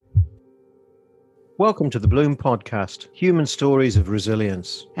Welcome to the Bloom Podcast, Human Stories of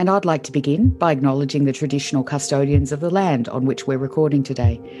Resilience. And I'd like to begin by acknowledging the traditional custodians of the land on which we're recording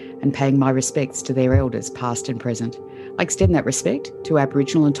today and paying my respects to their elders, past and present. I extend that respect to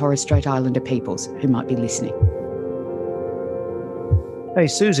Aboriginal and Torres Strait Islander peoples who might be listening. Hey,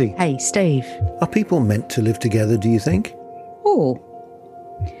 Susie. Hey, Steve. Are people meant to live together, do you think? Oh,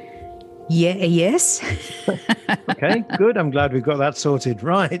 yeah, yes. Okay, good. I'm glad we've got that sorted.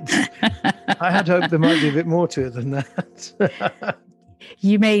 Right. I had hoped there might be a bit more to it than that.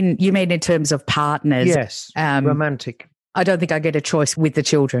 You mean in terms of partners? Yes, romantic. I don't think I get a choice with the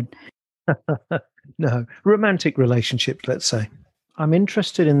children. No, romantic relationships, let's say. I'm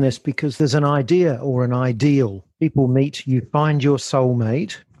interested in this because there's an idea or an ideal. People meet, you find your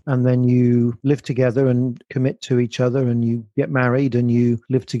soulmate, and then you live together and commit to each other, and you get married and you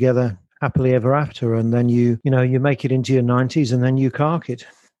live together happily ever after, and then you make it into your 90s and then you cark it.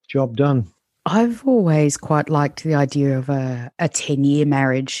 Job done. I've always quite liked the idea of a 10-year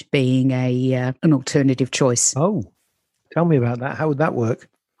marriage being an alternative choice. Oh, tell me about that. How would that work?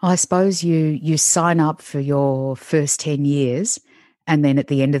 I suppose you sign up for your first 10 years, and then at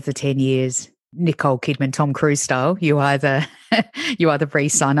the end of the 10 years, Nicole Kidman, Tom Cruise style, you either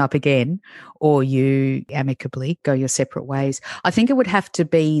re-sign up again or you amicably go your separate ways. I think it would have to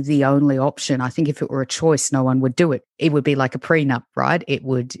be the only option. I think if it were a choice, no one would do it. It would be like a prenup, right? It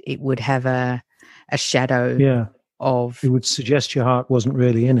would have a shadow of... It would suggest your heart wasn't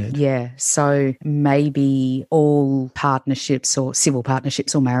really in it. Yeah. So maybe all partnerships or civil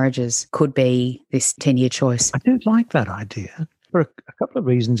partnerships or marriages could be this 10-year choice. I do like that idea. For a couple of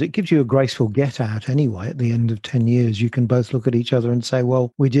reasons. It gives you a graceful get out anyway. At the end of 10 years, you can both look at each other and say,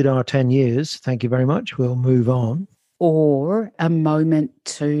 well, we did our 10 years. Thank you very much. We'll move on. Or a moment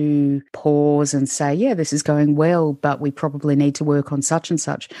to pause and say, yeah, this is going well, but we probably need to work on such and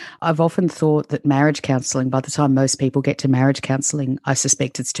such. I've often thought that marriage counselling, by the time most people get to marriage counselling, I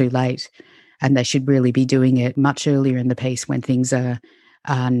suspect it's too late. And they should really be doing it much earlier in the piece when things are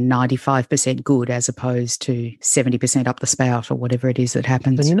 95% good as opposed to 70% up the spout or whatever it is that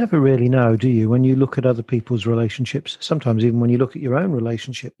happens. And you never really know, do you? When you look at other people's relationships, sometimes even when you look at your own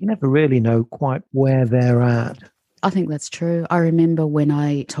relationship, you never really know quite where they're at. I think that's true. I remember when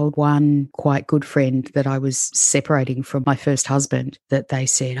I told one quite good friend that I was separating from my first husband, that they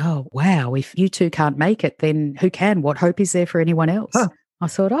said, oh, wow, if you two can't make it, then who can? What hope is there for anyone else? Huh. I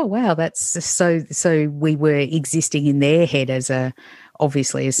thought, oh, wow, that's so we were existing in their head as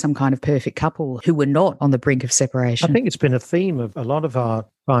obviously as some kind of perfect couple who were not on the brink of separation. I think it's been a theme of a lot of our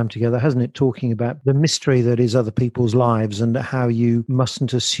time together, hasn't it? Talking about the mystery that is other people's lives and how you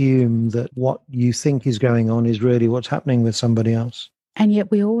mustn't assume that what you think is going on is really what's happening with somebody else. And yet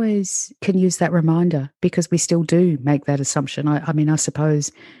we always can use that reminder because we still do make that assumption. I mean, I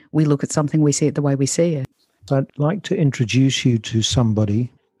suppose we look at something, we see it the way we see it. I'd like to introduce you to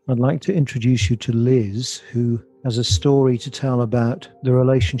somebody. I'd like to introduce you to Liz, who has a story to tell about the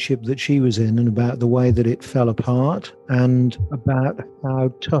relationship that she was in and about the way that it fell apart and about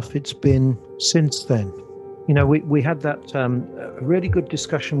how tough it's been since then. You know, we had that really good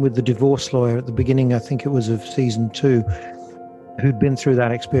discussion with the divorce lawyer at the beginning, I think it was of season 2, who'd been through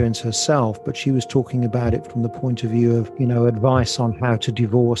that experience herself, but she was talking about it from the point of view of, advice on how to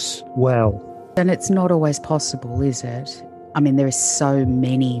divorce well. And it's not always possible, is it? I mean, there are so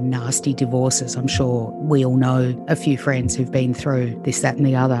many nasty divorces. I'm sure we all know a few friends who've been through this, that and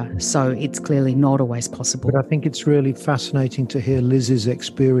the other. So it's clearly not always possible. But I think it's really fascinating to hear Liz's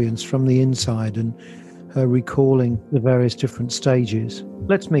experience from the inside and her recalling the various different stages.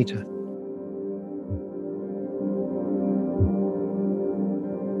 Let's meet her.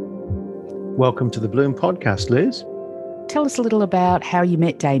 Welcome to the Bloom Podcast, Liz. Tell us a little about how you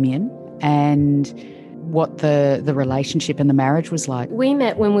met Damien and what the relationship and the marriage was like. We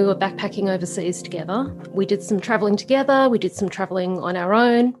met when we were backpacking overseas together. We did some travelling together. We did some travelling on our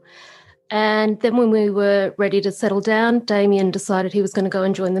own. And then when we were ready to settle down, Damien decided he was going to go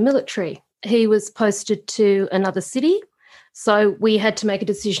and join the military. He was posted to another city. So we had to make a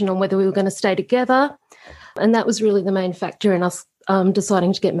decision on whether we were going to stay together. And that was really the main factor in us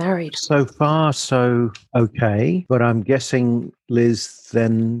deciding to get married. So far, so okay. But I'm guessing, Liz,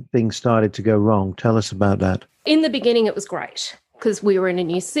 then things started to go wrong. Tell us about that. In the beginning, it was great because we were in a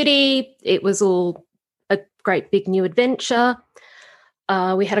new city. It was all a great big new adventure.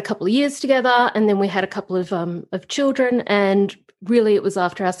 We had a couple of years together and then we had a couple of children. And really, it was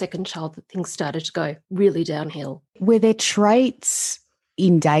after our second child that things started to go really downhill. Were there traits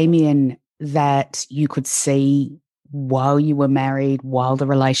in Damien that you could see while you were married, while the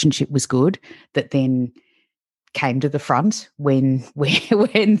relationship was good, that then came to the front when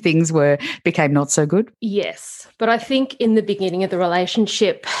things became not so good? Yes, but I think in the beginning of the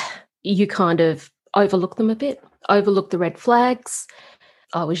relationship, you kind of overlook them a bit, overlook the red flags.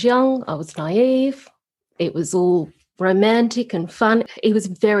 I was young, I was naive. It was all romantic and fun. He was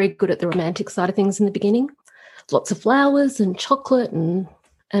very good at the romantic side of things in the beginning. Lots of flowers and chocolate and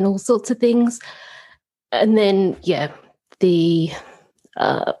all sorts of things. And then,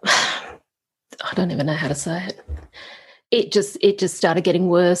 I don't even know how to say it. It just started getting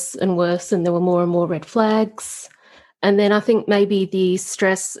worse and worse, and there were more and more red flags. And then I think maybe the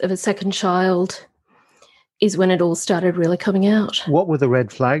stress of a second child is when it all started really coming out. What were the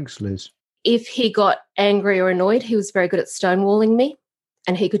red flags, Liz? If he got angry or annoyed, he was very good at stonewalling me,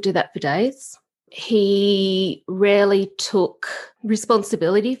 and he could do that for days. He rarely took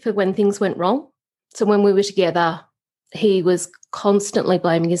responsibility for when things went wrong. So when we were together, he was constantly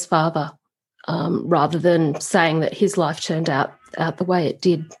blaming his father rather than saying that his life turned out the way it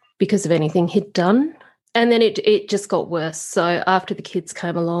did because of anything he'd done. And then it just got worse. So after the kids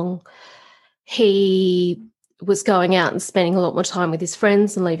came along, he was going out and spending a lot more time with his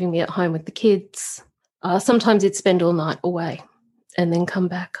friends and leaving me at home with the kids. Sometimes he'd spend all night away and then come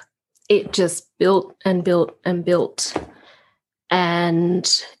back. It just built and built and built. And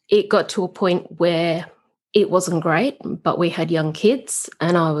it got to a point where it wasn't great, but we had young kids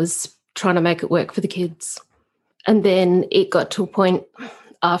and I was trying to make it work for the kids. And then it got to a point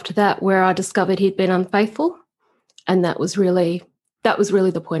after that where I discovered he'd been unfaithful. And that was really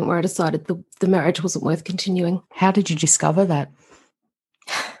the point where I decided the marriage wasn't worth continuing. How did you discover that?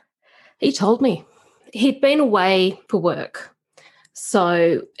 He told me. He'd been away for work,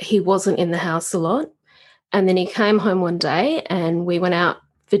 so he wasn't in the house a lot. And then he came home one day and we went out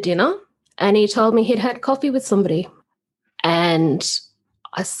for dinner and he told me he'd had coffee with somebody. And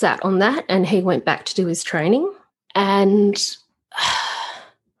I sat on that and he went back to do his training. And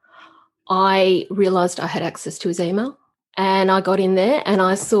I realised I had access to his email. And I got in there and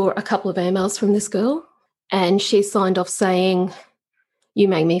I saw a couple of emails from this girl and she signed off saying, "You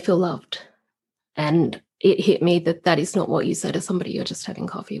make me feel loved." And it hit me that is not what you say to somebody you're just having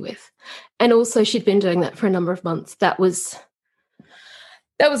coffee with. And also she'd been doing that for a number of months. That was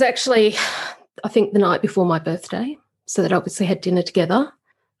actually, I think, the night before my birthday. So that obviously had dinner together.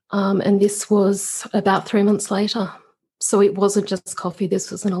 And this was about 3 months later. So it wasn't just coffee.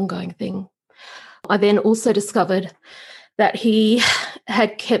 This was an ongoing thing. I then also discovered that he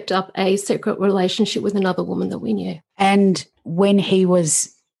had kept up a secret relationship with another woman that we knew. And when he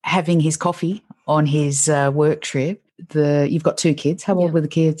was having his coffee on his work trip, you've got 2 kids. How old were the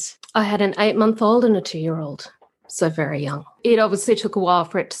kids? I had an 8-month-old and a 2-year-old, so very young. It obviously took a while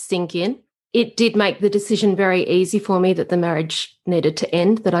for it to sink in. It did make the decision very easy for me that the marriage needed to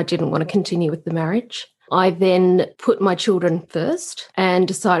end, that I didn't want to continue with the marriage. I then put my children first and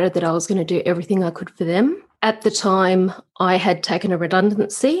decided that I was going to do everything I could for them. At the time, I had taken a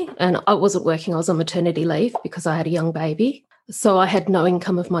redundancy and I wasn't working. I was on maternity leave because I had a young baby. So I had no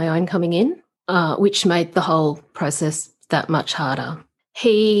income of my own coming in, which made the whole process that much harder.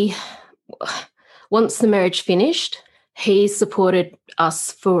 Once the marriage finished, he supported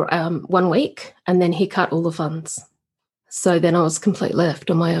us for 1 week and then he cut all the funds. So then I was completely left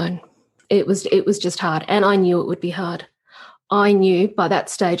on my own. It was just hard, and I knew it would be hard. I knew by that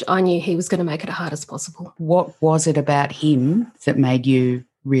stage, he was going to make it as hard as possible. What was it about him that made you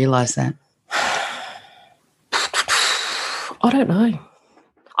realise that? I don't know.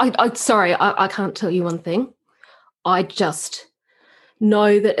 I can't tell you one thing. I just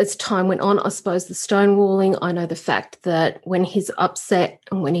know that as time went on, I suppose the stonewalling, I know the fact that when he's upset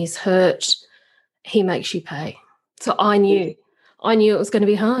and when he's hurt, he makes you pay. So I knew it was going to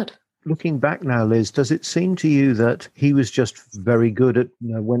be hard. Looking back now, Liz, does it seem to you that he was just very good at,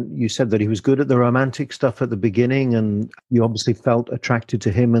 when you said that he was good at the romantic stuff at the beginning and you obviously felt attracted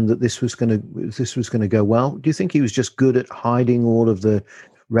to him and that this was going to go well? Do you think he was just good at hiding all of the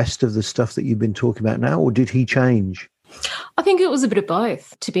rest of the stuff that you've been talking about now, or did he change? I think it was a bit of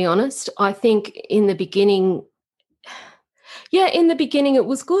both, to be honest. I think in the beginning, it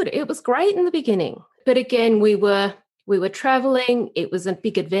was good. It was great in the beginning. But again, we were traveling. It was a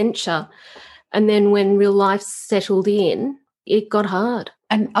big adventure. And then when real life settled in, it got hard.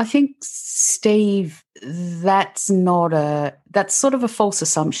 And I think, Steve, that's sort of a false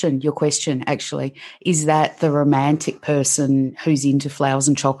assumption, your question actually, is that the romantic person who's into flowers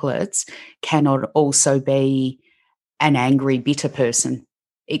and chocolates cannot also be an angry, bitter person.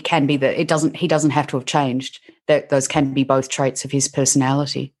 It can be that he doesn't have to have changed. That those can be both traits of his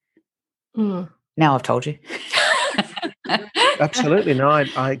personality. Mm. Now I've told you. Absolutely. No,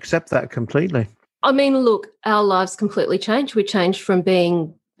 I accept that completely. I mean, look, our lives completely changed. We changed from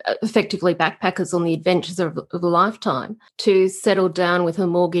being effectively backpackers on the adventures of a lifetime to settle down with a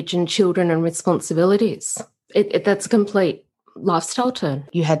mortgage and children and responsibilities. That's a complete lifestyle turn.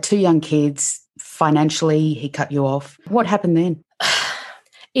 You had 2 young kids. Financially, he cut you off. What happened then?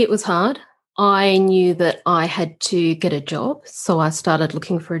 It was hard. I knew that I had to get a job, so I started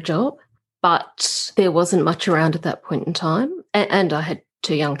looking for a job, but there wasn't much around at that point in time. And I had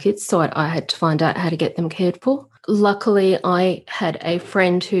 2 young kids, so I had to find out how to get them cared for. Luckily, I had a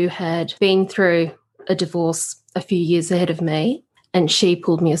friend who had been through a divorce a few years ahead of me, and she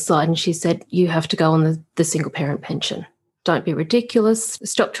pulled me aside and she said, you have to go on the single parent pension. Don't be ridiculous.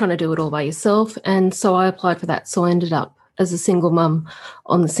 Stop trying to do it all by yourself. And so I applied for that. So I ended up as a single mum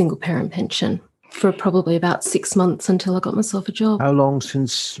on the single parent pension for probably about 6 months until I got myself a job. How long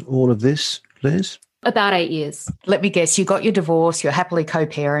since all of this, Liz? About 8 years. Let me guess, you got your divorce, you're happily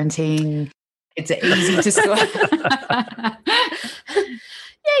co-parenting. It's easy to start.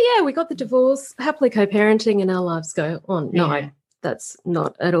 Yeah, we got the divorce, happily co-parenting, and our lives go on. Yeah. No, that's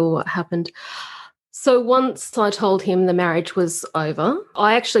not at all what happened. So once I told him the marriage was over,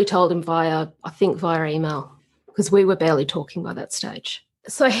 I actually told him via email, because we were barely talking by that stage.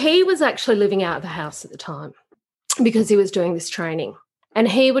 So he was actually living out of the house at the time because he was doing this training, and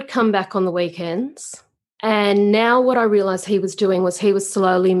he would come back on the weekends. And now what I realised he was doing was he was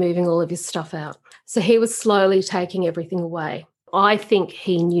slowly moving all of his stuff out. So he was slowly taking everything away. I think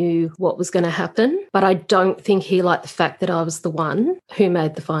he knew what was going to happen, but I don't think he liked the fact that I was the one who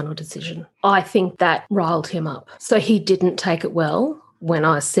made the final decision. I think that riled him up. So he didn't take it well when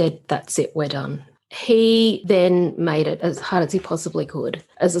I said, that's it, we're done. He then made it as hard as he possibly could.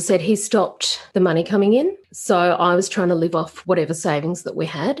 As I said, he stopped the money coming in. So I was trying to live off whatever savings that we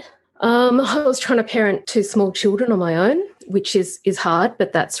had. I was trying to parent 2 small children on my own, which is hard,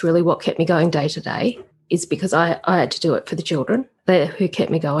 but that's really what kept me going day to day, is because I had to do it for the children. They're who kept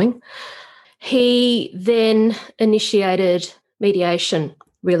me going. He then initiated mediation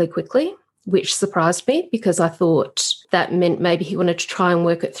really quickly, which surprised me because I thought that meant maybe he wanted to try and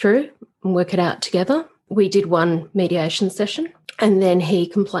work it through and work it out together. We did one mediation session, and then he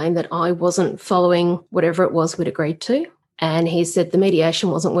complained that I wasn't following whatever it was we'd agreed to. And he said the mediation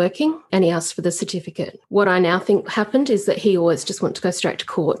wasn't working, and he asked for the certificate. What I now think happened is that he always just wanted to go straight to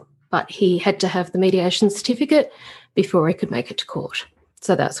court, but he had to have the mediation certificate before he could make it to court.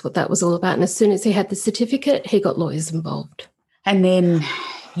 So that's what that was all about. And as soon as he had the certificate, he got lawyers involved. And then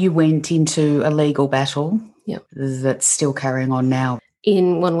you went into a legal battle. Yep. That's still carrying on now.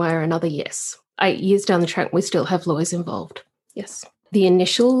 In one way or another, yes. 8 years down the track, we still have lawyers involved. Yes. The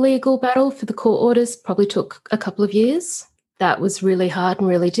initial legal battle for the court orders probably took a couple of years. That was really hard and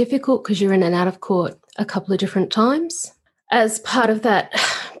really difficult because you're in and out of court a couple of different times. As part of that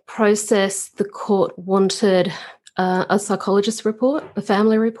process, the court wanted a psychologist report, a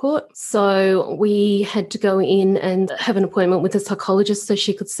family report. So we had to go in and have an appointment with a psychologist so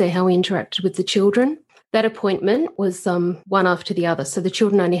she could see how we interacted with the children. That appointment was one after the other. So the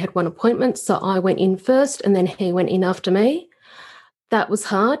children only had one appointment. So I went in first and then he went in after me. That was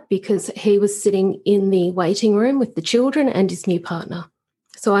hard because he was sitting in the waiting room with the children and his new partner.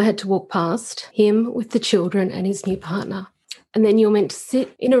 So I had to walk past him with the children and his new partner. And then you're meant to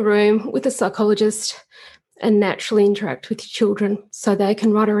sit in a room with a psychologist and naturally interact with your children so they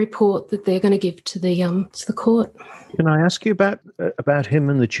can write a report that they're going to give to the court. Can I ask you about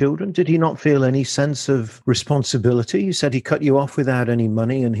him and the children? Did he not feel any sense of responsibility? You said he cut you off without any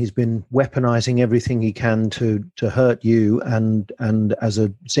money, and he's been weaponizing everything he can to hurt you. And as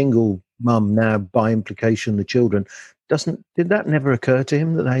a single mum now, by implication, the children. Did that never occur to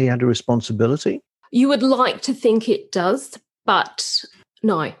him that he had a responsibility? You would like to think it does, but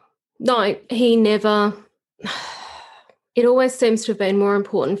no, he never. It always seems to have been more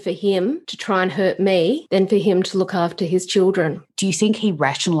important for him to try and hurt me than for him to look after his children. Do you think he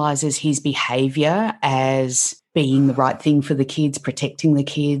rationalises his behaviour as being the right thing for the kids, protecting the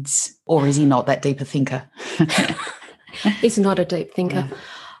kids, or is he not that deep a thinker? He's not a deep thinker. Yeah.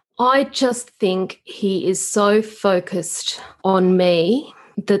 I just think he is so focused on me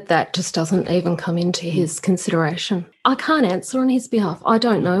that just doesn't even come into his consideration. I can't answer on his behalf. I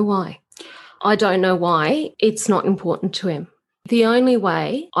don't know why. It's not important to him. The only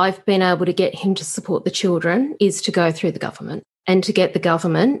way I've been able to get him to support the children is to go through the government and to get the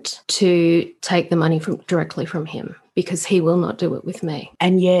government to take the money directly from him, because he will not do it with me.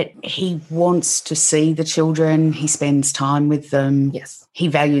 And yet he wants to see the children. He spends time with them. Yes. He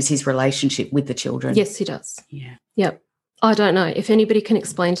values his relationship with the children. Yes, he does. Yeah. Yep. I don't know. If anybody can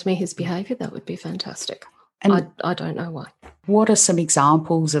explain to me his behaviour, that would be fantastic. And I don't know why. what are some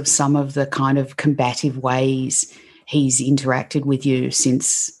examples of some of the kind of combative ways he's interacted with you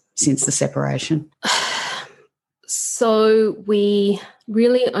since the separation? So we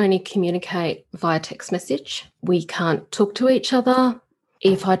really only communicate via text message. We can't talk to each other.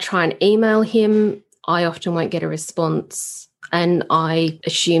 If I try and email him, I often won't get a response, and I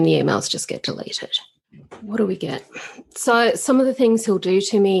assume the emails just get deleted. What do we get? So some of the things he'll do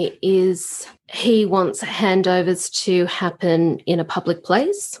to me is he wants handovers to happen in a public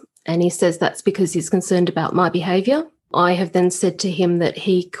place, and he says that's because he's concerned about my behaviour. I have then said to him that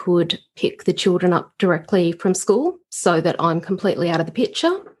he could pick the children up directly from school so that I'm completely out of the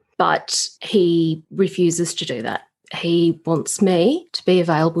picture, but he refuses to do that. He wants me to be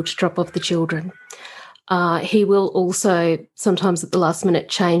available to drop off the children. He will also sometimes at the last minute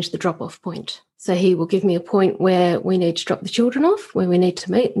change the drop-off point. So he will give me a point where we need to drop the children off, where we need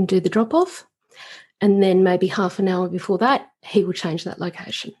to meet and do the drop-off. And then maybe half an hour before that, he will change that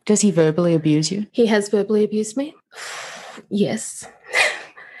location. Does he verbally abuse you? He has verbally abused me. Yes.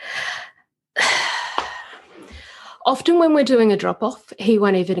 Often when we're doing a drop-off, he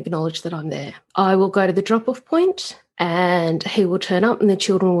won't even acknowledge that I'm there. I will go to the drop-off point and he will turn up and the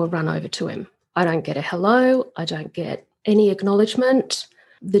children will run over to him. I don't get a hello. I don't get any acknowledgement.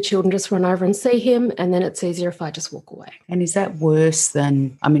 The children just run over and see him, and then it's easier if I just walk away. And is that worse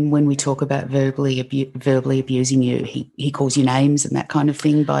than, I mean, when we talk about verbally abusing you, he calls you names and that kind of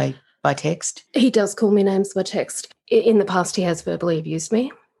thing by text? He does call me names by text. In the past, he has verbally abused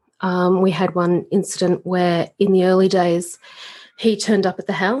me. We had one incident where in the early days, he turned up at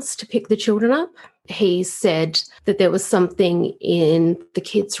the house to pick the children up. He said that there was something in the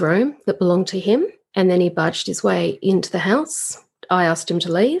kids' room that belonged to him, and then he barged his way into the house. I asked him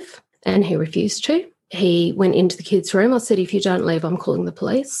to leave and he refused to. He went into the kids' room. I said, if you don't leave, I'm calling the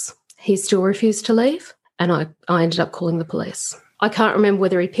police. He still refused to leave and I ended up calling the police. I can't remember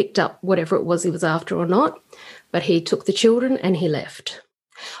whether he picked up whatever it was he was after or not, but he took the children and he left.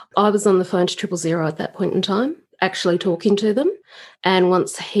 I was on the phone to 000 at that point in time, actually talking to them. And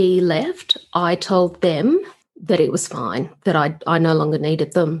once he left, I told them that it was fine, that I no longer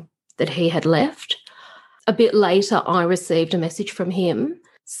needed them, that he had left. A bit later, I received a message from him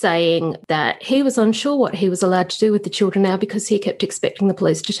saying that he was unsure what he was allowed to do with the children now because he kept expecting the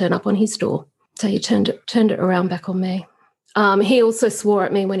police to turn up on his door. So he turned it around back on me. He also swore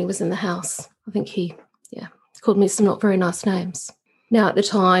at me when he was in the house. I think he called me some not very nice names. Now, at the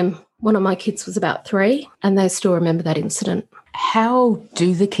time, one of my kids was about 3 and they still remember that incident. How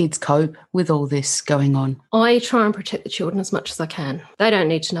do the kids cope with all this going on? I try and protect the children as much as I can. They don't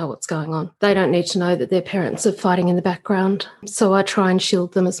need to know what's going on. They don't need to know that their parents are fighting in the background. So I try and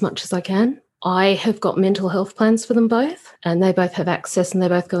shield them as much as I can. I have got mental health plans for them both, and they both have access and they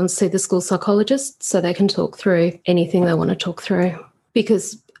both go and see the school psychologist so they can talk through anything they want to talk through.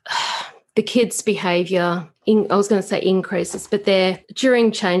 Because the kids' behaviour, I was going to say increases, but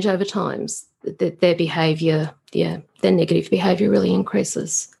during changeover times, their behaviour, their negative behaviour really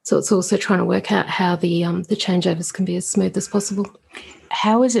increases. So it's also trying to work out how the changeovers can be as smooth as possible.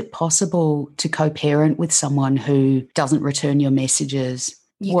 How is it possible to co-parent with someone who doesn't return your messages?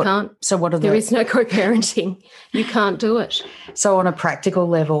 You can't. So what are There is no co-parenting. You can't do it. So on a practical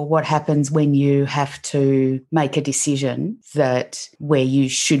level, what happens when you have to make a decision where you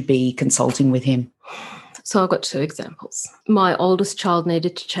should be consulting with him? So I've got 2 examples. My oldest child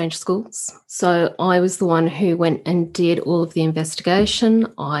needed to change schools. So I was the one who went and did all of the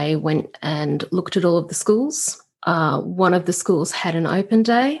investigation. I went and looked at all of the schools. One of the schools had an open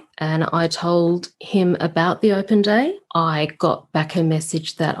day and I told him about the open day. I got back a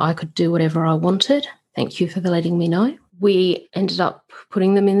message that I could do whatever I wanted. Thank you for letting me know. We ended up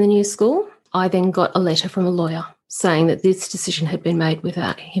putting them in the new school. I then got a letter from a lawyer saying that this decision had been made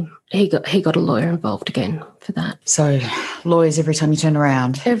without him. He got a lawyer involved again for that. So lawyers every time you turn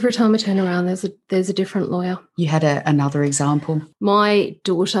around? Every time I turn around, there's a different lawyer. You had another example? My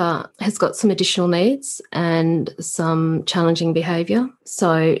daughter has got some additional needs and some challenging behaviour.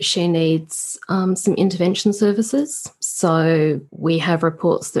 So she needs some intervention services. So we have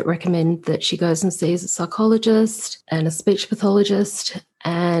reports that recommend that she goes and sees a psychologist and a speech pathologist,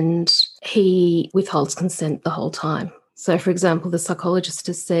 and he withholds consent the whole time. So, for example, the psychologist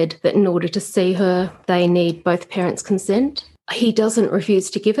has said that in order to see her, they need both parents' consent. He doesn't refuse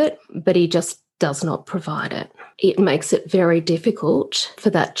to give it, but he just does not provide it. It makes it very difficult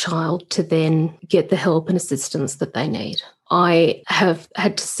for that child to then get the help and assistance that they need. I have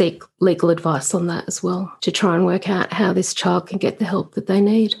had to seek legal advice on that as well to try and work out how this child can get the help that they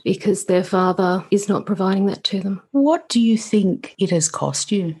need because their father is not providing that to them. What do you think it has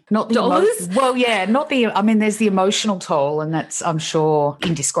cost you? Not the Dollars? there's the emotional toll, and that's, I'm sure,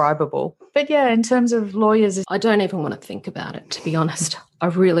 indescribable. But yeah, in terms of lawyers, I don't even want to think about it, to be honest. I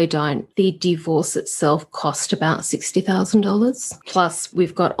really don't. The divorce itself cost about $60,000. Plus,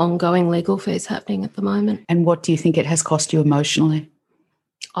 we've got ongoing legal fees happening at the moment. And what do you think it has cost you emotionally?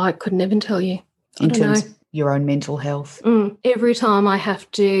 I couldn't even tell you. In terms of your own mental health? Every time I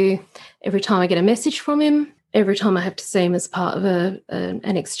get a message from him, every time I have to see him as part of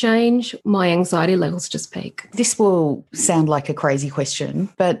an exchange, my anxiety levels just peak. This will sound like a crazy question,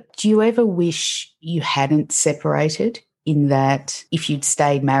 but do you ever wish you hadn't separated, in that if you'd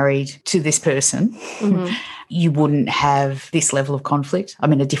stayed married to this person, you wouldn't have this level of conflict? I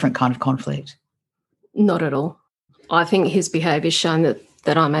mean, a different kind of conflict. Not at all. I think his behaviour's shown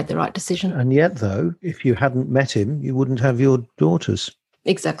that I made the right decision. And yet, though, if you hadn't met him, you wouldn't have your daughters.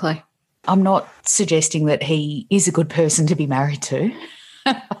 Exactly. I'm not suggesting that he is a good person to be married to,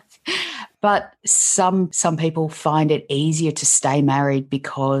 but some people find it easier to stay married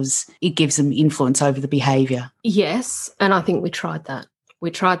because it gives them influence over the behaviour. Yes, and I think we tried that.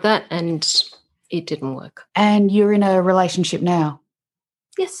 And it didn't work. And you're in a relationship now?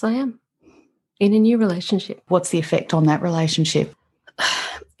 Yes, I am. In a new relationship. What's the effect on that relationship?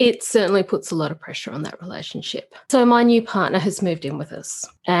 It certainly puts a lot of pressure on that relationship. So my new partner has moved in with us.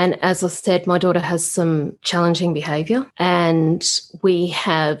 And as I said, my daughter has some challenging behaviour, and we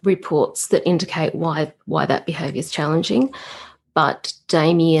have reports that indicate why that behaviour is challenging. But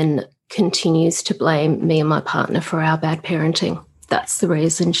Damien continues to blame me and my partner for our bad parenting. That's the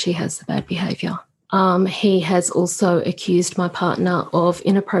reason she has the bad behaviour. He has also accused my partner of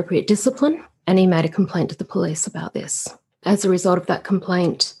inappropriate discipline, and he made a complaint to the police about this. As a result of that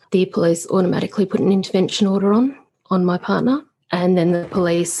complaint, the police automatically put an intervention order on my partner, and then the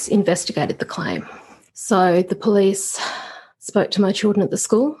police investigated the claim. So the police spoke to my children at the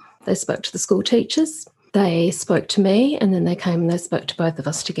school, they spoke to the school teachers, they spoke to me, and then they came and they spoke to both of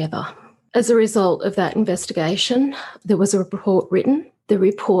us together. As a result of that investigation, there was a report written. The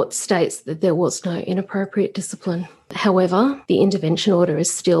report states that there was no inappropriate discipline. However, the intervention order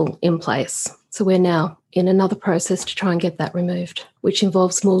is still in place. So we're now in another process to try and get that removed, which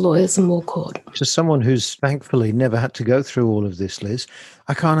involves more lawyers and more court. To someone who's thankfully never had to go through all of this, Liz,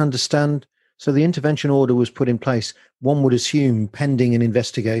 I can't understand. So the intervention order was put in place, one would assume, pending an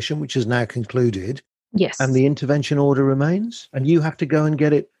investigation, which is now concluded. Yes. And the intervention order remains? And you have to go and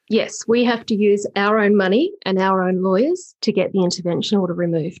get it? Yes, we have to use our own money and our own lawyers to get the intervention order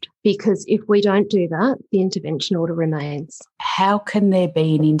removed, because if we don't do that, the intervention order remains. How can there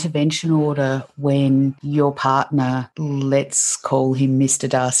be an intervention order when your partner, let's call him Mr.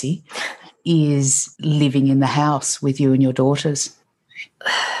 Darcy, is living in the house with you and your daughters?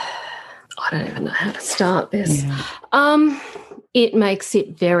 I don't even know how to start this. It makes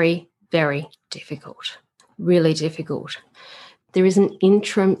it very, very difficult, really difficult. There is an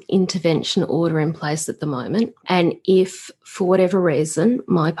interim intervention order in place at the moment, and if, for whatever reason,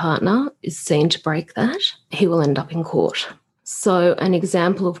 my partner is seen to break that, he will end up in court. So an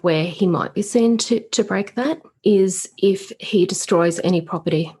example of where he might be seen to break that is if he destroys any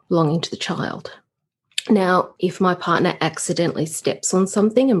property belonging to the child. Now, if my partner accidentally steps on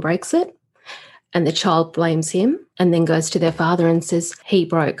something and breaks it, and the child blames him and then goes to their father and says, he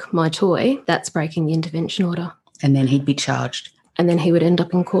broke my toy, that's breaking the intervention order. And then he'd be charged. And then he would end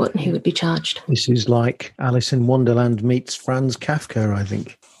up in court and he would be charged. This is like Alice in Wonderland meets Franz Kafka, I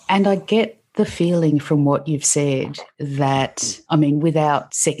think. And I get the feeling from what you've said that, I mean,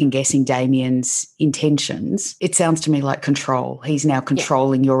 without second-guessing Damien's intentions, it sounds to me like control. He's now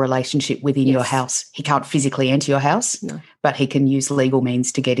controlling your relationship within your house. He can't physically enter your house, but he can use legal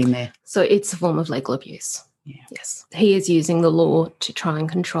means to get in there. So it's a form of legal abuse. Yeah. Yes. He is using the law to try and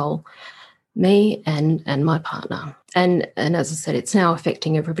control me and my partner. And as I said, it's now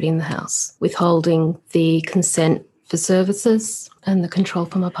affecting everybody in the house, withholding the consent for services and the control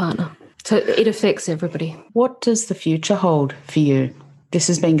for my partner. So it affects everybody. What does the future hold for you? This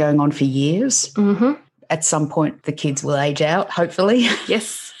has been going on for years. Mm-hmm. At some point, the kids will age out, hopefully.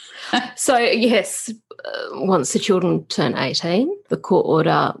 Yes. So, yes, once the children turn 18, the court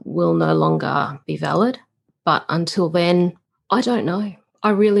order will no longer be valid. But until then, I don't know. I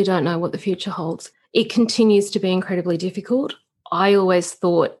really don't know what the future holds. It continues to be incredibly difficult. I always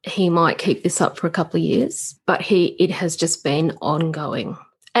thought he might keep this up for a couple of years, but it has just been ongoing.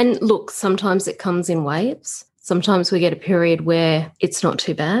 And look, sometimes it comes in waves. Sometimes we get a period where it's not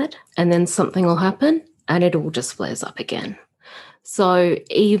too bad, and then something will happen, and it all just flares up again. So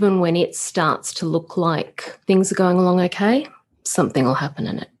even when it starts to look like things are going along okay, something will happen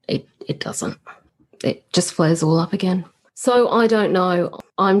and it doesn't. It just flares all up again. So I don't know.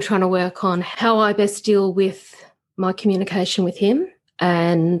 I'm trying to work on how I best deal with my communication with him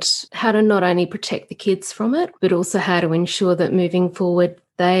and how to not only protect the kids from it, but also how to ensure that moving forward,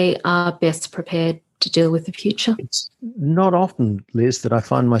 they are best prepared to deal with the future. It's not often, Liz, that I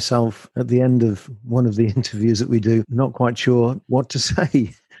find myself at the end of one of the interviews that we do, not quite sure what to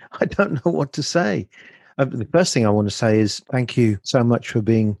say. I don't know what to say. The first thing I want to say is thank you so much for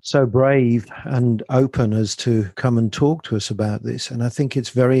being so brave and open as to come and talk to us about this. And I think it's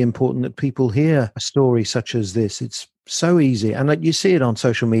very important that people hear a story such as this. It's so easy. And you see it on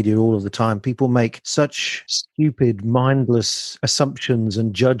social media all of the time. People make such stupid, mindless assumptions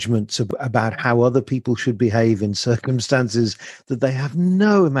and judgments about how other people should behave in circumstances that they have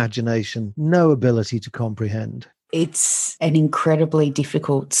no imagination, no ability to comprehend. It's an incredibly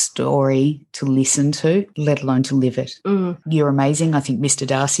difficult story to listen to, let alone to live it. You're amazing. I think Mr.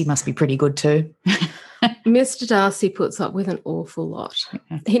 Darcy must be pretty good too. Mr. Darcy puts up with an awful lot.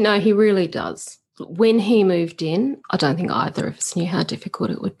 He really does. When he moved in, I don't think either of us knew how difficult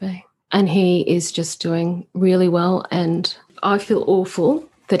it would be. And he is just doing really well. And I feel awful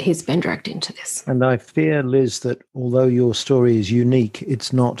that he's been dragged into this. And I fear, Liz, that although your story is unique,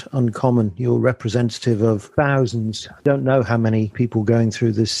 it's not uncommon. You're representative of thousands. I don't know how many people going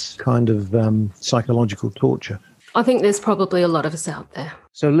through this kind of psychological torture. I think there's probably a lot of us out there.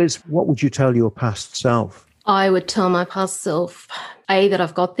 So, Liz, what would you tell your past self? I would tell my past self, A, that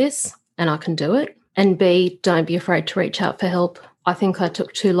I've got this and I can do it, and B, don't be afraid to reach out for help. I think I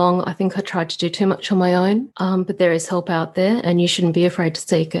took too long. I think I tried to do too much on my own, but there is help out there and you shouldn't be afraid to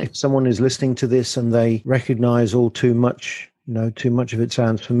seek it. If someone is listening to this and they recognise all too much, too much of it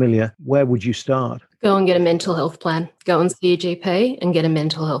sounds familiar, where would you start? Go and get a mental health plan. Go and see your GP and get a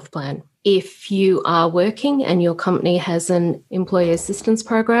mental health plan. If you are working and your company has an employee assistance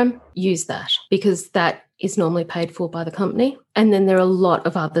program, use that because that is normally paid for by the company. And then there are a lot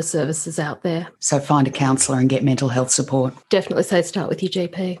of other services out there. So find a counsellor and get mental health support. Definitely say start with your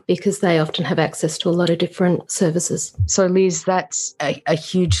GP because they often have access to a lot of different services. So Liz, that's a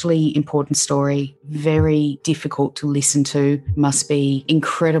hugely important story, very difficult to listen to, must be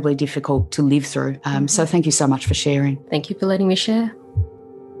incredibly difficult to live through. So thank you so much for sharing. Thank you for letting me share.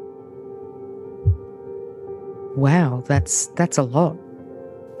 Wow, that's a lot.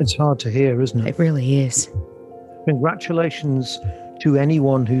 It's hard to hear, isn't it? It really is. Congratulations to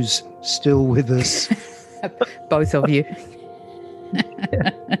anyone who's still with us. Both of you.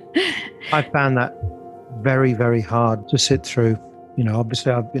 I found that very, very hard to sit through.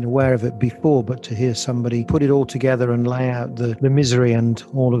 Obviously I've been aware of it before, but to hear somebody put it all together and lay out the misery and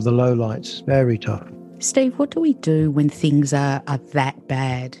all of the lowlights, very tough. Steve, what do we do when things are that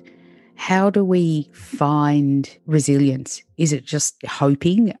bad? How do we find resilience? Is it just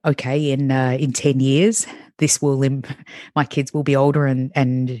hoping, okay, in 10 years, my kids will be older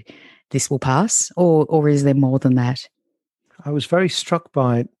and this will pass? Or is there more than that? I was very struck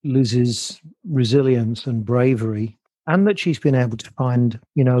by Liz's resilience and bravery, and that she's been able to find,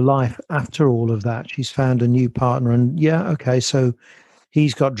 life after all of that. She's found a new partner and so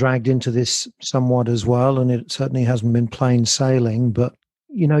he's got dragged into this somewhat as well, and it certainly hasn't been plain sailing, but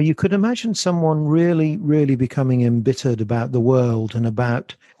you could imagine someone really, really becoming embittered about the world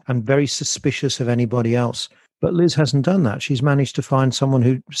and very suspicious of anybody else. But Liz hasn't done that. She's managed to find someone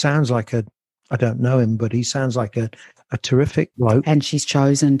who sounds like I don't know him, but he sounds like a terrific bloke. And she's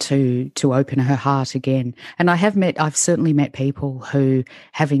chosen to open her heart again. And I've certainly met people who,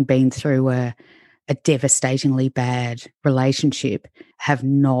 having been through a devastatingly bad relationship, have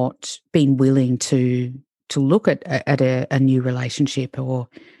not been willing to look at a new relationship or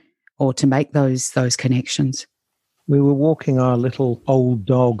to make those connections. We were walking our little old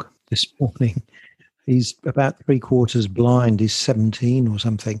dog this morning. He's about 3/4 blind. He's 17 or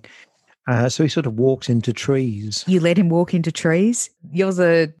something. So he sort of walks into trees. You let him walk into trees? You're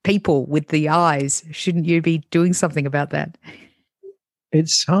the people with the eyes. Shouldn't you be doing something about that?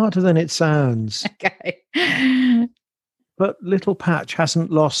 It's harder than it sounds. Okay. But little Patch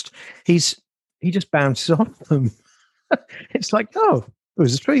hasn't lost. He just bounces off them. It's like, oh, there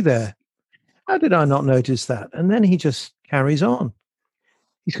was a tree there. How did I not notice that? And then he just carries on.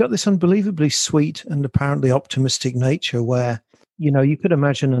 He's got this unbelievably sweet and apparently optimistic nature where, you could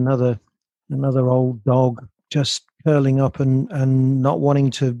imagine another old dog just curling up and not wanting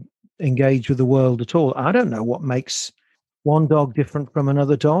to engage with the world at all. I don't know what makes one dog different from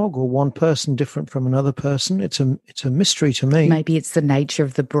another dog, or one person different from another person? It's a mystery to me. Maybe it's the nature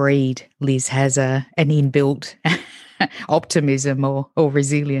of the breed. Liz has an inbuilt optimism or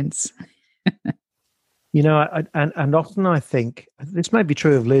resilience. And often I think this may be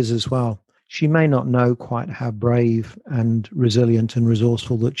true of Liz as well. She may not know quite how brave and resilient and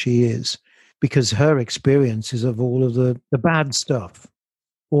resourceful that she is, because her experience is of all of the bad stuff,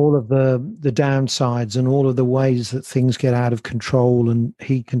 all of the downsides and all of the ways that things get out of control and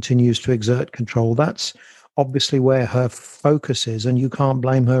he continues to exert control. That's obviously where her focus is, and you can't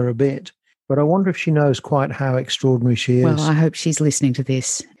blame her a bit. But I wonder if she knows quite how extraordinary she is. Well, I hope she's listening to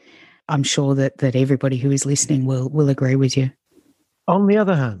this. I'm sure that everybody who is listening will agree with you. On the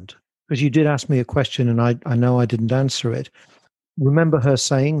other hand, because you did ask me a question and I know I didn't answer it, remember her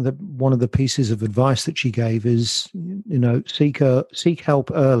saying that one of the pieces of advice that she gave is, seek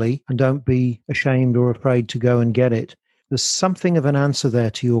help early and don't be ashamed or afraid to go and get it. There's something of an answer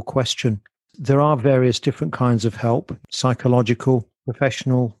there to your question. There are various different kinds of help: psychological,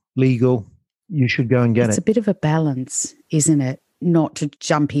 professional, legal. You should go and get it. It's a bit of a balance, isn't it? Not to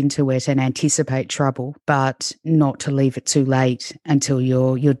jump into it and anticipate trouble, but not to leave it too late until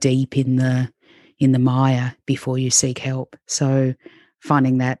you're deep in the mire before you seek help. So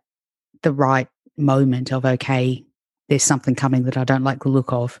finding that the right moment of, okay, there's something coming that I don't like the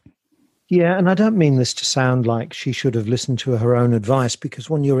look of. Yeah, and I don't mean this to sound like she should have listened to her own advice, because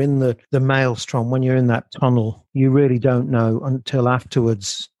when you're in the maelstrom, when you're in that tunnel, you really don't know until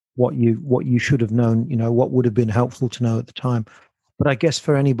afterwards what you should have known, what would have been helpful to know at the time. But I guess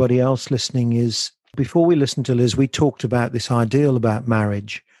for anybody else listening is, before we listened to Liz, we talked about this ideal about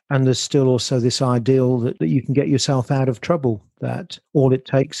marriage. And there's still also this ideal that you can get yourself out of trouble, that all it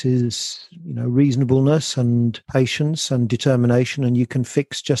takes is, reasonableness and patience and determination, and you can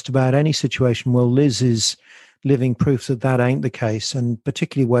fix just about any situation. Well, Liz is living proof that ain't the case, and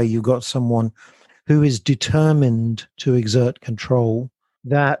particularly where you've got someone who is determined to exert control,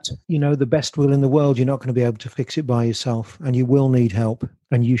 that, the best will in the world, you're not going to be able to fix it by yourself, and you will need help,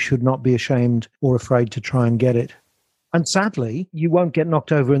 and you should not be ashamed or afraid to try and get it. And sadly, you won't get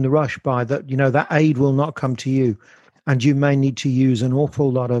knocked over in the rush by that. That aid will not come to you, and you may need to use an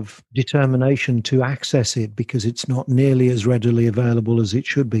awful lot of determination to access it, because it's not nearly as readily available as it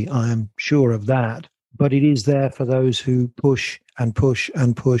should be. I am sure of that. But it is there for those who push and push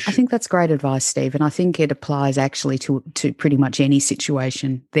and push. I think that's great advice, Steve. And I think it applies actually to pretty much any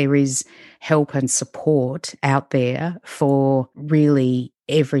situation. There is help and support out there for really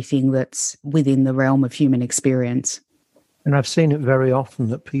everything that's within the realm of human experience. And I've seen it very often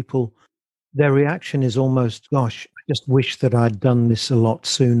that people, their reaction is almost, gosh, I just wish that I'd done this a lot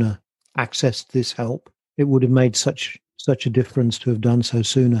sooner, accessed this help. It would have made such a difference to have done so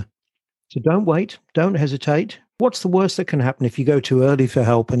sooner. So don't wait, don't hesitate. What's the worst that can happen if you go too early for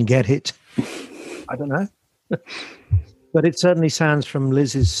help and get it? I don't know. But it certainly sounds from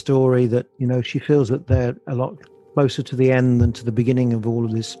Liz's story that, she feels that they're a lot closer to the end than to the beginning of all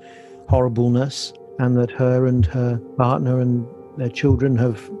of this horribleness, and that her and her partner and their children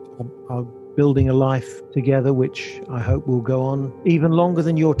are building a life together, which I hope will go on even longer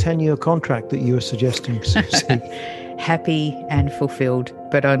than your 10-year contract that you were suggesting, Susie. Happy and fulfilled,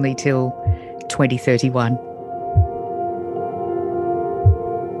 but only till 2031.